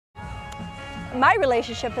My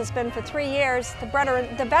relationship has been for 3 years.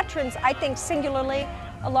 The veterans, I think singularly,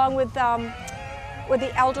 along with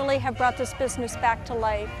the elderly, have brought this business back to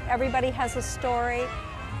life. Everybody has a story,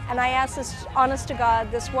 and I ask this, honest to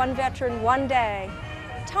God, this one veteran one day,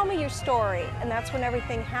 tell me your story, and that's when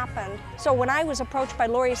everything happened. So when I was approached by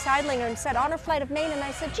Lori Seidlinger and said, Honor Flight of Maine, and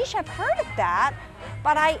I said, geez, I've heard of that,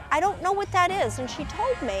 but I don't know what that is. And she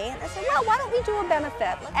told me, and I said, well, why don't we do a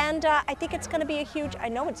benefit? And I think it's going to be a huge, I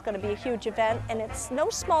know it's going to be a huge event, and it's no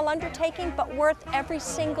small undertaking, but worth every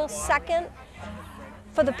single second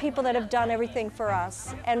for the people that have done everything for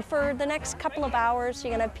us. And for the next couple of hours,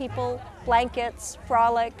 you're going to have people, blankets,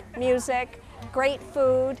 frolic, music, great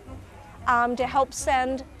food, to help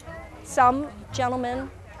send some gentlemen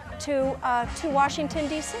to Washington,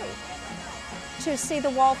 D.C. to see the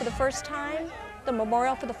wall for the first time, the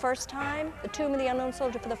memorial for the first time, the Tomb of the Unknown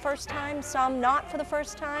Soldier for the first time, some not for the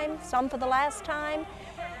first time, some for the last time.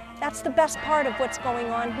 That's the best part of what's going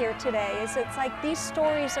on here today, is it's like these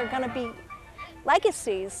stories are going to be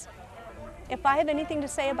legacies. If I have anything to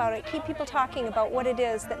say about it, keep people talking about what it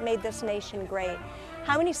is that made this nation great.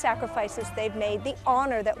 How many sacrifices they've made, the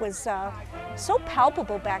honor that was so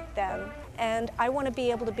palpable back then. And I want to be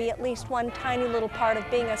able to be at least one tiny little part of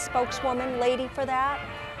being a spokeswoman, lady for that,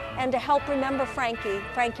 and to help remember Frankie,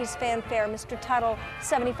 Frankie's fanfare. Mr. Tuttle,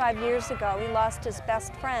 75 years ago, he lost his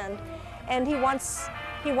best friend, and he wants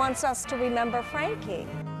us to remember Frankie.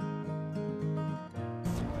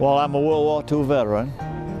 Well, I'm a World War II veteran.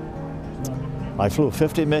 I flew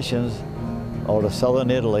 50 missions out of southern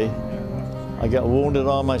Italy. I got wounded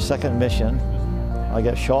on my second mission. I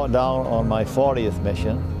got shot down on my 40th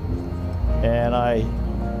mission. And I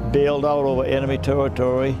bailed out over enemy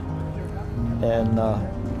territory. And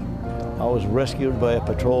I was rescued by a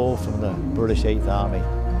patrol from the British 8th Army.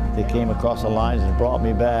 They came across the lines and brought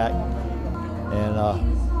me back. And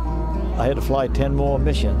I had to fly 10 more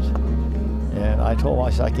missions. And I told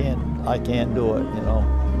myself, I can't do it, you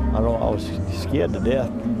know. I was scared to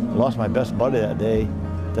death. Lost my best buddy that day.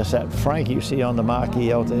 That's that Frank you see on the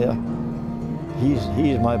marquee out there.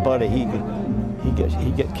 He's my buddy. He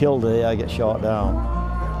get killed today. I get shot down,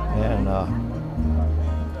 and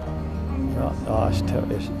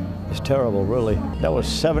it's terrible, really. That was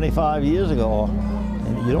 75 years ago,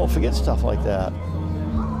 and you don't forget stuff like that.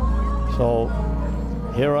 So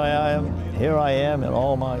here I am in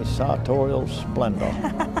all my sartorial splendor.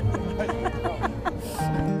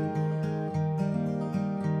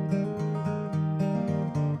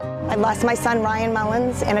 I lost my son Ryan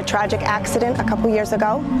Mullins in a tragic accident a couple years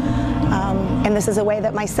ago. And this is a way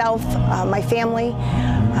that myself, my family,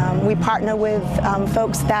 we partner with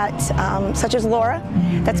folks that, such as Laura,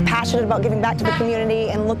 that's passionate about giving back to the community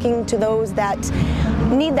and looking to those that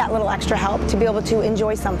need that little extra help to be able to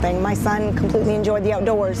enjoy something. My son completely enjoyed the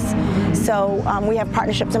outdoors. So we have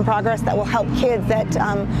partnerships in progress that will help kids that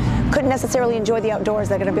couldn't necessarily enjoy the outdoors.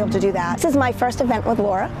 They're going to be able to do that. This is my first event with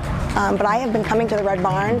Laura, but I have been coming to the Red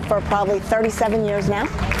Barn for probably 37 years now,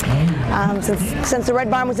 since the Red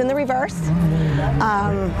Barn was in the reverse.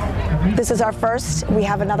 This is our first. We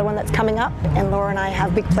have another one that's coming up, and Laura and I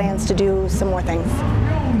have big plans to do some more things.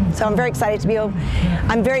 So I'm very excited to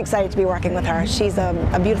be working with her. She's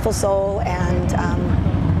a beautiful soul, and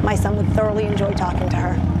my son would thoroughly enjoy talking to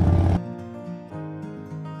her.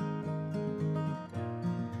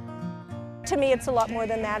 To me, it's a lot more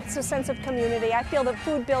than that. It's a sense of community. I feel that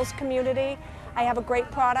food builds community. I have a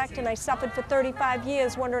great product, and I suffered for 35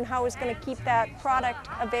 years wondering how I was going to keep that product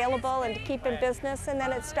available and to keep in business, and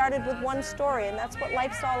then it started with one story, and that's what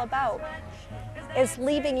life's all about, is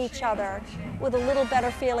leaving each other with a little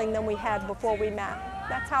better feeling than we had before we met.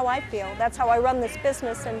 That's how I feel. That's how I run this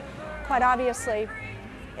business, and quite obviously,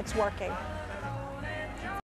 it's working.